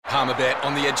Palmerbet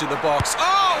on the edge of the box.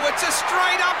 Oh, it's a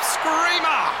straight-up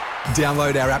screamer!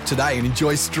 Download our app today and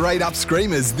enjoy straight-up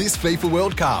screamers this FIFA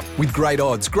World Cup with great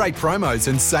odds, great promos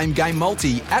and same-game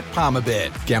multi at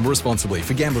Palmerbet. Gamble responsibly.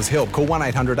 For Gamblers' Help, call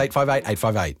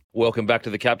 1-800-858-858. Welcome back to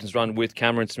the Captain's Run with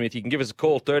Cameron Smith. You can give us a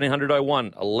call, 1300 01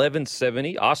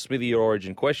 1170. Ask Smithy your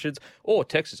origin questions or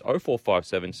text us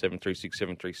 0457 736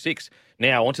 736.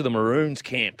 Now, onto the Maroons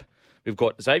camp. We've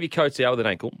got Xavier Coates out with an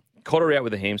ankle, Cotter out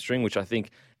with a hamstring, which I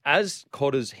think, as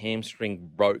Cotter's hamstring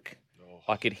broke,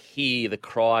 I could hear the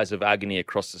cries of agony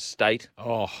across the state.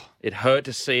 Oh. It hurt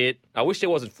to see it. I wish there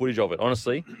wasn't footage of it,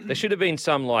 honestly. There should have been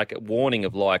some warning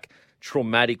of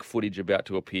traumatic footage about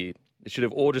to appear. It should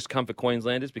have all just come for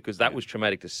Queenslanders because that was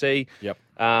traumatic to see. Yep.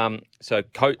 So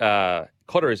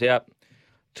Cotter is out.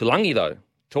 Tulangi, though.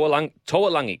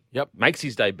 Toalangi makes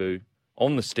his debut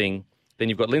on the Sting. Then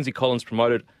you've got Lindsay Collins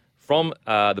promoted from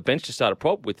the bench to start a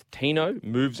prop with Tino,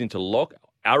 moves into lock.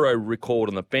 Arrow recalled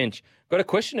on the bench. Got a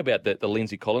question about the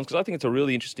Lindsay Collins because I think it's a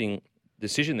really interesting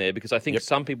decision there because I think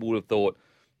some people would have thought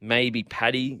maybe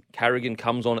Paddy Carrigan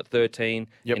comes on at 13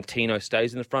 and Tino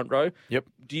stays in the front row. Yep.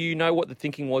 Do you know what the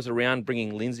thinking was around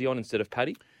bringing Lindsay on instead of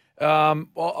Paddy? Well,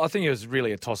 I think it was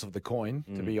really a toss of the coin,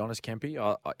 to be honest,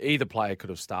 Kempy. Either player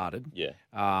could have started. Yeah.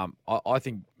 I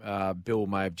think Bill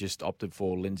may have just opted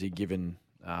for Lindsay given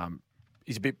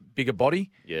he's a bit bigger body.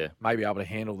 Yeah. Maybe able to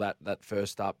handle that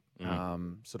first up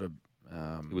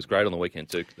He was great on the weekend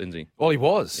too, Lindsay. Well, he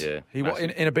was. Yeah. He was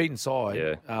in a beaten side.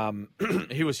 Yeah.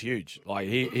 He was huge. Like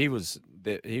he was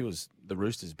the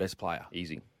Roosters' best player.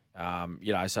 Easy.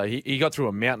 So he got through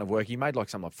a mountain of work. He made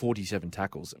something like 47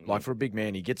 tackles. Like for a big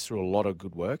man, he gets through a lot of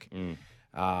good work.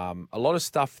 A lot of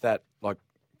stuff that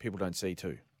people don't see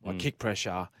too, like kick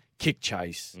pressure, kick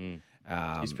chase.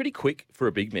 He's pretty quick for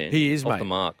a big man. He is, off mate. the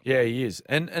mark. Yeah, he is.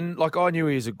 And I knew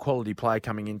he was a quality player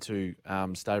coming into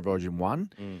State of Origin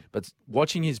 1, but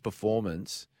watching his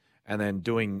performance and then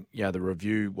doing the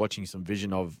review, watching some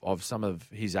vision of some of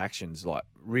his actions,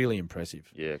 really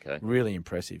impressive. Yeah, okay. Really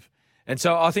impressive. And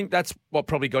so I think that's what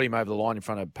probably got him over the line in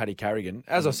front of Paddy Carrigan.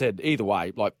 As I said, either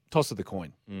way, toss of the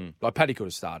coin. Paddy could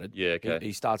have started. Yeah, okay.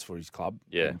 He starts for his club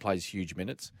and plays huge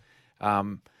minutes.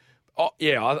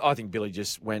 I think Billy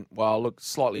just went, well, look,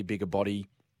 slightly bigger body.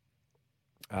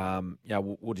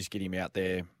 We'll just get him out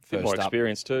there first bit more up.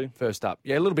 experience too. First up.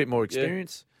 Yeah, a little bit more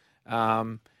experience.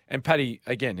 And Paddy,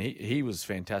 again, he was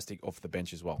fantastic off the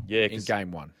bench as well in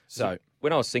game one. So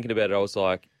when I was thinking about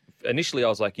it, initially I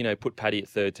was like, put Paddy at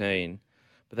 13.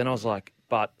 But then I was like,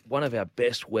 but one of our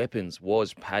best weapons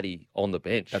was Paddy on the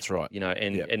bench. That's right.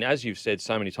 And as you've said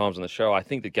so many times on the show, I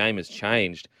think the game has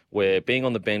changed where being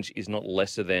on the bench is not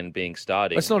lesser than being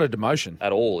starting. It's not a demotion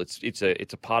at all. It's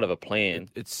a part of a plan.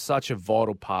 It's such a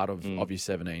vital part of your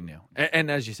 17 now.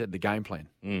 And as you said, the game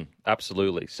plan.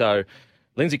 Absolutely. So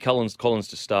Lindsay Collins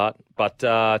to start, but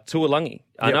Tuolangi.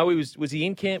 I know was he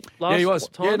in camp last time? Yeah, he was.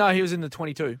 Yeah, no, he was in the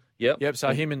 22. Yep.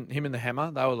 So him and the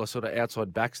Hammer, they were the sort of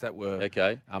outside backs that were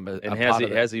okay.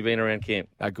 How's he been around camp?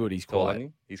 Good. He's quiet.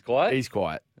 Tuolangi? He's quiet. He's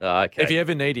quiet. Okay. If you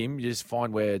ever need him, you just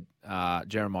find where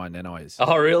Jeremiah Nanai is.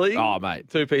 Oh, really? Oh, mate,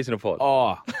 2 peas in a pod.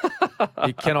 Oh,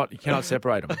 you cannot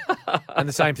separate them. And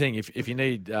the same thing, if you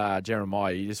need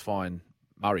Jeremiah, you just find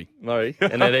Murray, and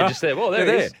then they're just there. Well, they're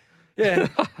there. Yeah,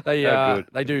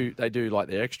 they do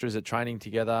their extras at training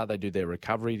together. They do their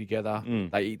recovery together.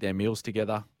 They eat their meals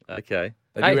together. Okay,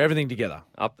 they do everything together.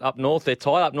 Up north, they're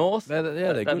tight up north. They're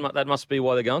good. That must be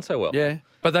why they're going so well. Yeah,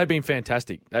 but they've been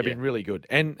fantastic. They've been really good.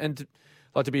 And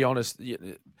to be honest,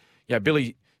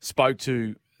 Billy spoke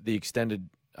to the extended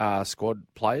squad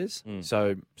players.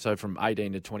 So from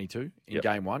 18 to 22 in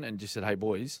game one, and just said, "Hey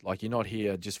boys, you're not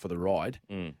here just for the ride.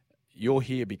 You're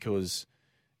here because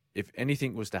if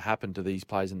anything was to happen to these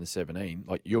players in the 17,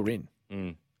 you're in.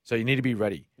 So you need to be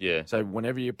ready. Yeah. So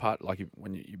whenever you're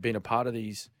when you've been a part of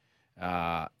these,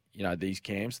 these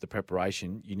camps, the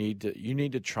preparation, you need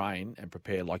to train and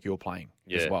prepare like you're playing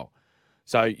as well.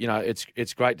 So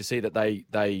it's great to see that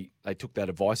they took that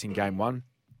advice in game one.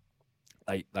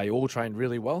 They all trained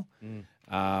really well,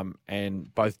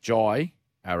 and both Jai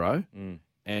Arrow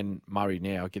and Murray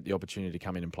now get the opportunity to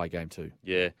come in and play game two.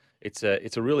 Yeah. It's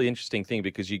a really interesting thing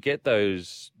because you get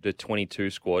the 22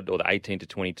 squad or the 18 to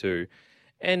 22,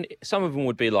 and some of them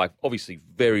would be obviously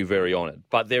very, very honoured.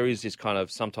 But there is this kind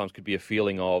of sometimes could be a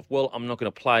feeling of, well, I'm not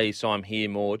going to play, so I'm here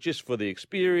more just for the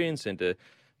experience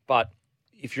But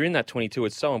if you're in that 22,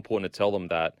 it's so important to tell them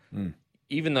that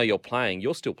even though you're playing,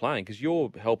 you're still playing because you're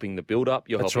helping the build up,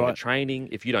 you're helping the training.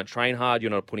 If you don't train hard,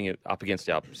 you're not putting it up against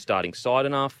our starting side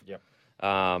enough. Yep.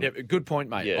 Good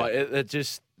point, mate. Yeah. It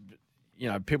just.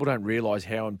 People don't realise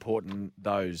how important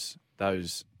those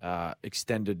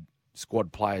extended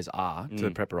squad players are to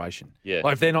the preparation. Yeah.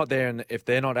 Like if they're not there and if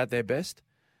they're not at their best,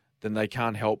 then they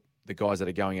can't help the guys that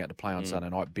are going out to play on Sunday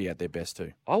night be at their best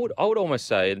too. I would almost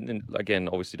say, and again,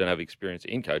 obviously don't have experience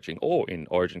in coaching or in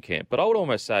Origin camp, but I would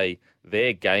almost say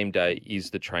their game day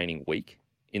is the training week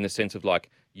in the sense of like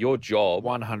your job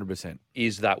 100%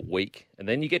 is that week. And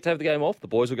then you get to have the game off. The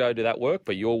boys will go do that work,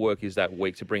 but your work is that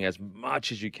week to bring as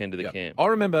much as you can to the camp. I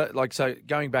remember,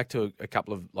 going back to a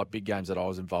couple of big games that I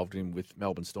was involved in with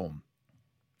Melbourne Storm.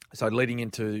 So leading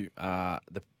into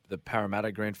the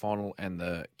Parramatta Grand Final and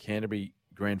the Canterbury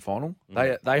Grand Final,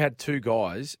 they had two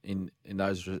guys in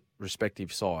those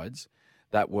respective sides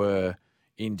that were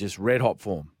in just red hot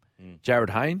form.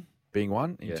 Jared Hayne being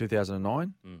one in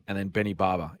 2009, and then Benny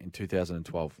Barber in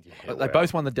 2012. Yeah, they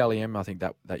both won the Dally M, I think,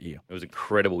 that year. It was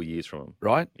incredible years from them.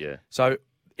 Right? Yeah. So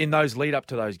in those lead up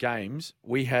to those games,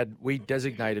 we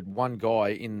designated one guy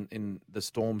in the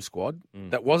Storm squad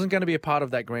that wasn't going to be a part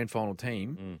of that grand final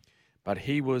team, but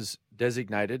he was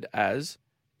designated as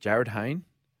Jared Hayne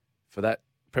for that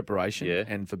preparation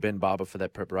and for Ben Barber for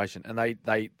that preparation. And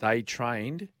they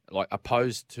trained,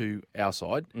 opposed to our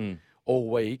side, all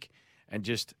week, and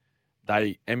just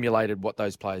they emulated what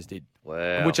those players did.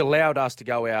 Wow. Which allowed us to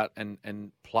go out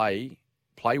and play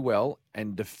well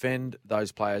and defend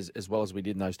those players as well as we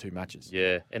did in those two matches.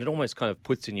 Yeah, and it almost kind of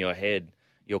puts in your head,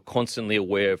 you're constantly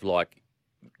aware of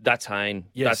that's Hayne,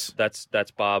 yes. that's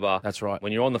Barber. That's right.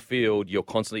 When you're on the field, you're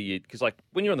constantly, because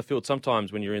when you're on the field,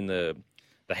 sometimes when you're in the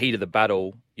heat of the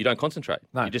battle, you don't concentrate.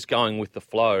 No. You're just going with the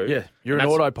flow. Yeah, you're an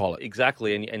autopilot.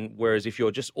 Exactly, and whereas if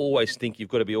you're just always you've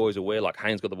got to be always aware, like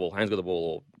Hayne's got the ball,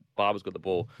 or Barber's got the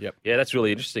ball. Yep. Yeah, that's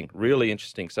really interesting. Really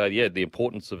interesting. So, yeah, the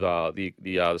importance of the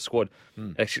squad.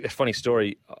 Actually, a funny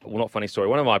story. Well, not funny story.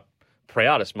 One of my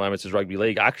proudest moments as rugby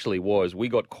league actually was we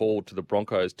got called to the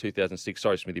Broncos 2006.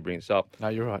 Sorry, Smithy, bring this up. No,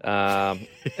 you're right. That's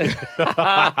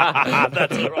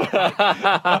all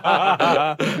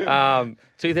right.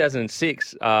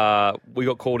 2006, we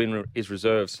got called in as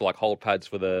reserves to hold pads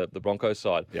for the Broncos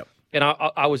side. Yep. And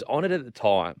I was on it at the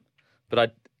time,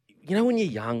 but when you're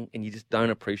young and you just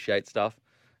don't appreciate stuff.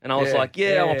 And I was I'm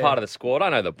a part of the squad. I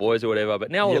know the boys or whatever.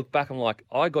 But now I look back, I'm like,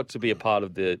 I got to be a part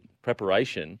of the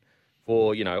preparation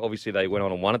for, obviously they went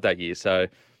on and won it that year. So,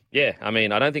 yeah, I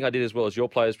mean, I don't think I did as well as your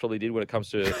players probably did when it comes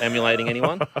to emulating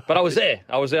anyone. But I was there.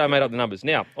 I made up the numbers.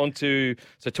 Now, on to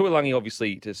Tuilagi,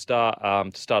 obviously, to start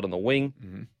on the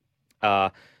wing.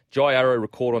 Mm-hmm. Jai Arrow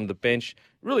record on the bench.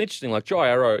 Really interesting. Jai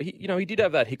Arrow, he did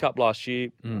have that hiccup last year.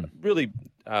 Really,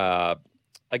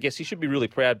 I guess he should be really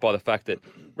proud by the fact that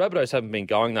Rabbitohs haven't been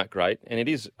going that great, and it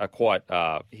is quite.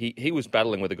 He was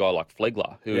battling with a guy like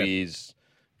Flegler, who is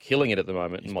killing it at the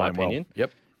moment, in my opinion. Well.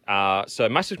 Yep. So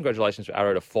massive congratulations for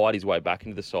Arrow to fight his way back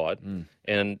into the side.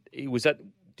 And was that?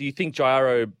 Do you think Jai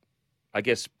Arrow? I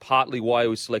guess partly why he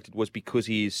was selected was because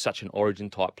he is such an Origin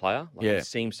type player. He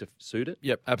seems to suit it.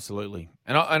 Yep, absolutely.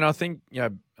 And I think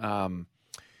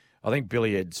I think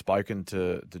Billy had spoken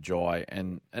to Jai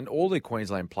and all the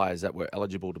Queensland players that were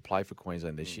eligible to play for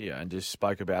Queensland this year and just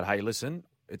spoke about, hey, listen,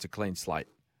 it's a clean slate.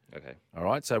 Okay. All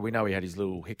right. So we know he had his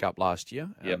little hiccup last year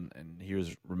and he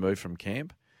was removed from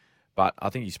camp. But I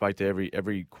think he spoke to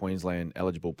every Queensland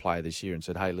eligible player this year and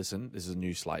said, hey, listen, this is a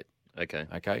new slate. Okay.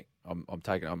 I'm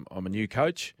a new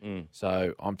coach.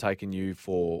 So I'm taking you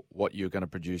for what you're going to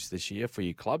produce this year for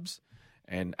your clubs.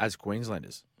 And as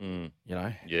Queenslanders, the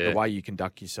way you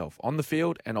conduct yourself on the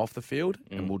field and off the field,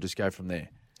 and we'll just go from there.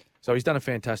 So he's done a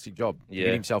fantastic job to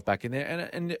get himself back in there.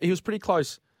 And he was pretty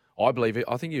close, I believe it.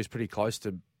 I think he was pretty close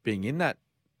to being in that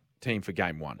team for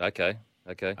game one. Okay.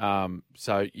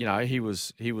 So, he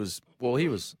was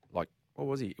like, what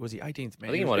was he? Was he 18th man?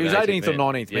 I think he was 18th or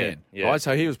 19th man. Yeah. Right?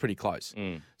 So he was pretty close.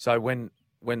 So when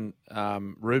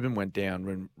Reuben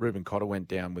Cotter went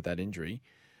down with that injury,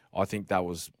 I think that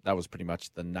was pretty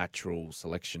much the natural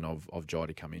selection of Jai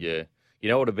to come in. Yeah. You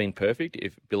know what would have been perfect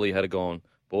if Billy had gone,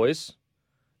 boys,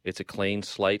 it's a clean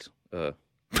slate. He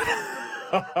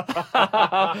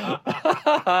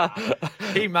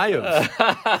may have.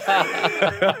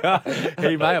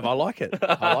 He may have. I like it.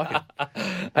 Hey,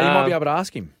 you might be able to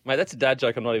ask him. Mate, that's a dad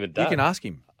joke. I'm not even dad. You can ask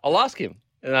him. I'll ask him.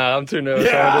 No, I'm too nervous.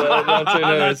 Yeah. I'm too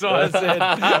nervous. That's what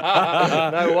I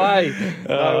said. No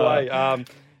way.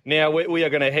 Now, we are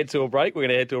going to head to a break.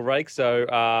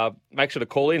 So make sure to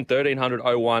call in 1300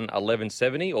 01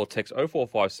 1170 or text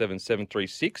 0457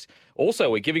 736.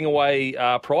 Also, we're giving away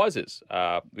prizes.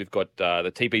 We've got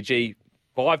the TPG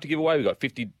 5 to give away. We've got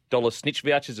 $50 snitch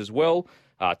vouchers as well,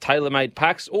 tailor-made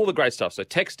packs, all the great stuff. So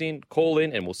text in, call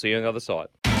in, and we'll see you on the other side.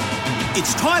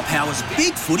 It's Tyre Power's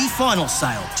Big Footy Final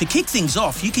Sale. To kick things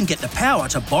off, you can get the power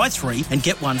to buy 3 and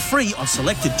get 1 free on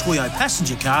selected Toyo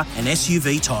passenger car and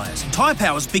SUV tyres. Tyre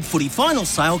Power's Big Footy Final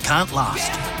Sale can't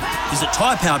last. Visit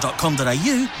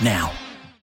tyrepower.com.au now.